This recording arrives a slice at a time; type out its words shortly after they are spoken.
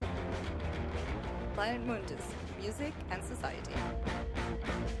Client Mundus, Music and Society.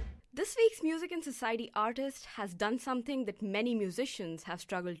 This week's Music and Society artist has done something that many musicians have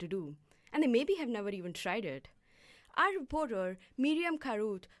struggled to do, and they maybe have never even tried it. Our reporter, Miriam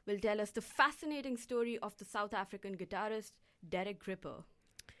Karut, will tell us the fascinating story of the South African guitarist Derek Gripper.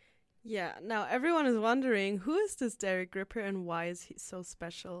 Yeah, now everyone is wondering, who is this Derek Gripper and why is he so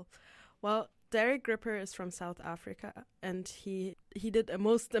special? Well, Derek Gripper is from South Africa, and he did a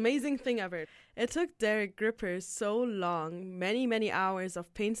most amazing thing ever. It took Derek Gripper so long, many hours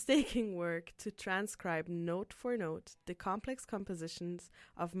of painstaking work to transcribe note for note the complex compositions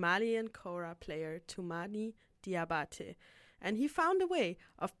of Malian kora player Toumani Diabaté, and he found a way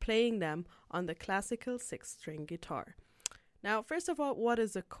of playing them on the classical 6-string guitar. Now, first of all, what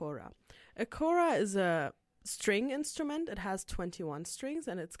is a kora? A kora is a string instrument. It has 21 strings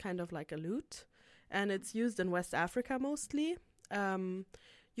and it's kind of like a lute, and it's used in West Africa mostly.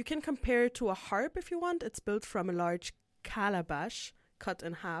 You can compare it to a harp if you want. It's built from a large calabash cut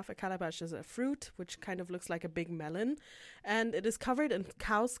in half. A calabash is a fruit which kind of looks like a big melon, and it is covered in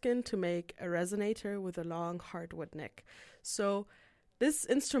cowskin to make a resonator with a long hardwood neck. So this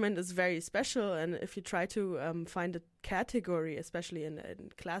instrument is very special, and if you try to find a category, especially in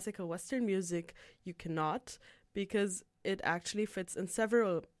classical Western music, you cannot, because it actually fits in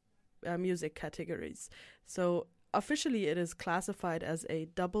several music categories. So officially it is classified as a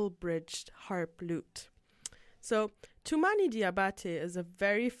double-bridged harp lute. So Toumani Diabaté is a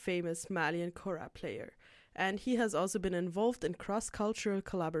very famous Malian kora player, and he has also been involved in cross-cultural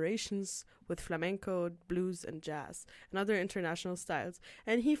collaborations with flamenco, blues and jazz and other international styles,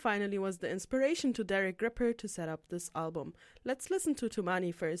 and he finally was the inspiration to Derek Gripper to set up this album. Let's listen to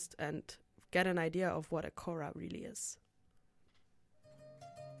Toumani first and get an idea of what a kora really is.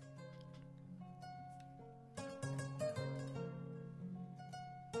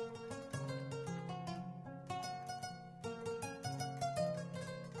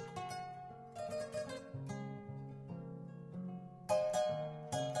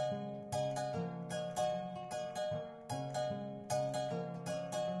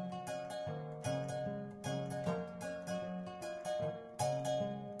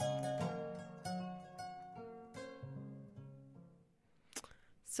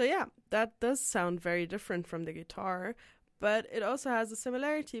 So yeah, that does sound very different from the guitar, but it also has a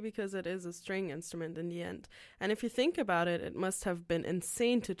similarity because it is a string instrument in the end. And if you think about it, it must have been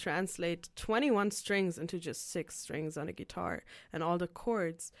insane to translate 21 strings into just 6 strings on a guitar and all the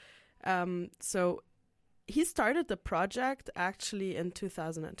chords. So he started the project actually in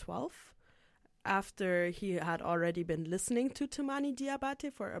 2012. After he had already been listening to Toumani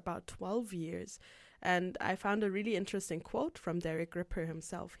Diabaté for about 12 years. And I found a really interesting quote from Derek Gripper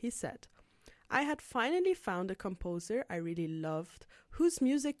himself. He said, "I had finally found a composer I really loved, whose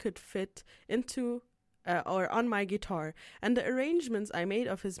music could fit into or on my guitar, and the arrangements I made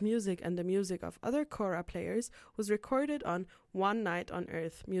of his music and the music of other kora players was recorded on One Night on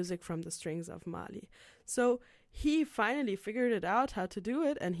Earth, music from the strings of Mali." So he finally figured it out how to do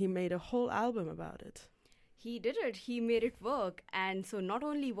it, and he made a whole album about it. He did it. He made it work. And so not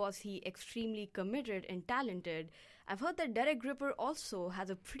only was he extremely committed and talented, I've heard that Derek Gripper also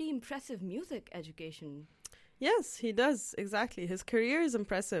has a pretty impressive music education. Yes, he does, exactly. His career is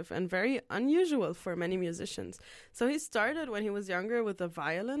impressive and very unusual for many musicians. So he started when he was younger with the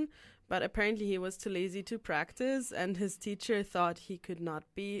violin, but apparently he was too lazy to practice, and his teacher thought he could not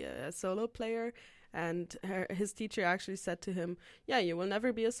be a solo player. And his teacher actually said to him, "Yeah, you will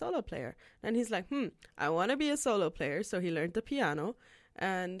never be a solo player." And he's like, I want to be a solo player. So he learned the piano,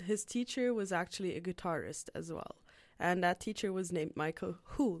 and his teacher was actually a guitarist as well. And that teacher was named Michael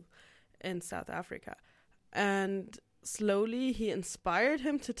Hool in South Africa. And slowly he inspired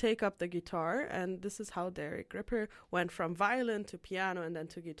him to take up the guitar, and this is how Derek Gripper went from violin to piano and then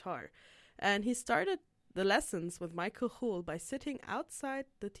to guitar. And he started the lessons with Michael Hool by sitting outside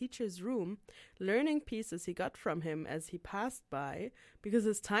the teacher's room, learning pieces he got from him as he passed by, because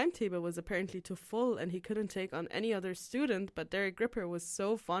his timetable was apparently too full and he couldn't take on any other student. But Derek Gripper was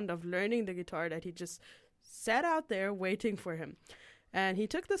so fond of learning the guitar that he just sat out there waiting for him. And he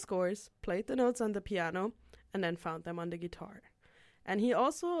took the scores, played the notes on the piano, and then found them on the guitar. And he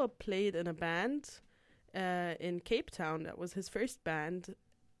also played in a band in Cape Town. That was his first band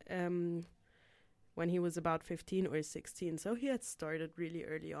when he was about 15 or 16. So he had started really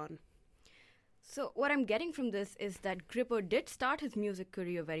early on. So what I'm getting from this is that Gripper did start his music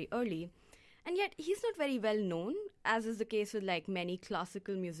career very early, and yet he's not very well known, as is the case with like many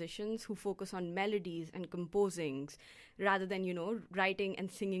classical musicians who focus on melodies and composings rather than, writing and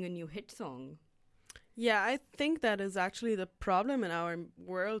singing a new hit song. Yeah, I think that is actually the problem in our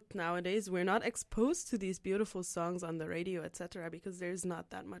world nowadays. We're not exposed to these beautiful songs on the radio, etc., because there's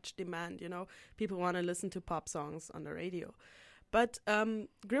not that much demand, you know. People want to listen to pop songs on the radio. But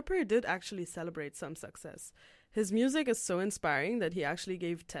Gripper did actually celebrate some success. His music is so inspiring that he actually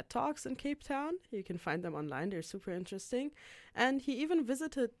gave TED Talks in Cape Town. You can find them online, they're super interesting. And he even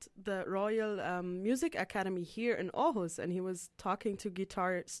visited the Royal Music Academy here in Aarhus, and he was talking to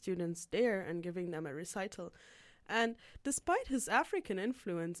guitar students there and giving them a recital. And despite his African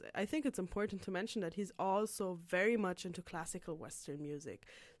influence, I think it's important to mention that he's also very much into classical Western music.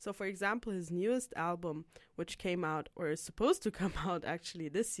 So, for example, his newest album, which came out, or is supposed to come out actually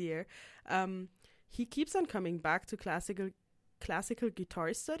this year, he keeps on coming back to classical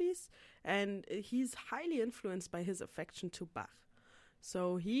guitar studies, and he's highly influenced by his affection to Bach.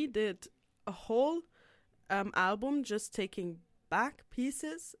 So he did a whole album just taking Bach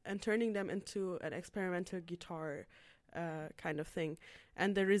pieces and turning them into an experimental guitar kind of thing.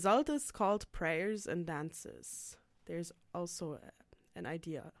 And the result is called Prayers and Dances. There's also an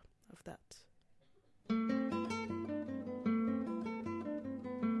idea of that.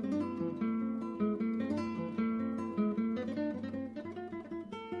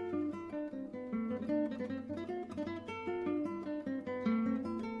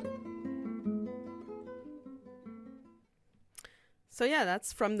 So yeah,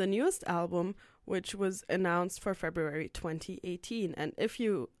 that's from the newest album, which was announced for February 2018. And if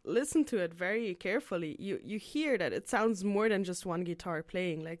you listen to it very carefully, you hear that it sounds more than just one guitar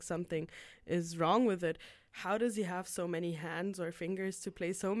playing, like something is wrong with it. How does he have so many hands or fingers to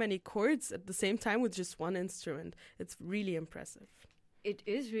play so many chords at the same time with just one instrument? It's really impressive. It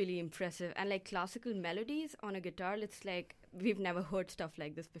is really impressive. And like classical melodies on a guitar, it's like we've never heard stuff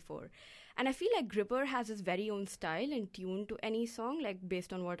like this before. And I feel like Gripper has his very own style and tune to any song, like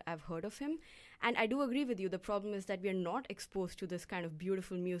based on what I've heard of him. And I do agree with you. The problem is that we are not exposed to this kind of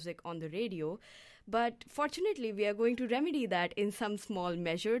beautiful music on the radio. But fortunately, we are going to remedy that in some small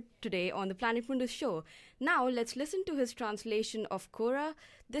measure today on the Planet Mundus show. Now, let's listen to his translation of Kora.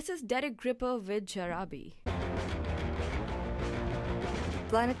 This is Derek Gripper with Jarabi.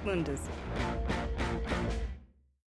 Planet Mundus.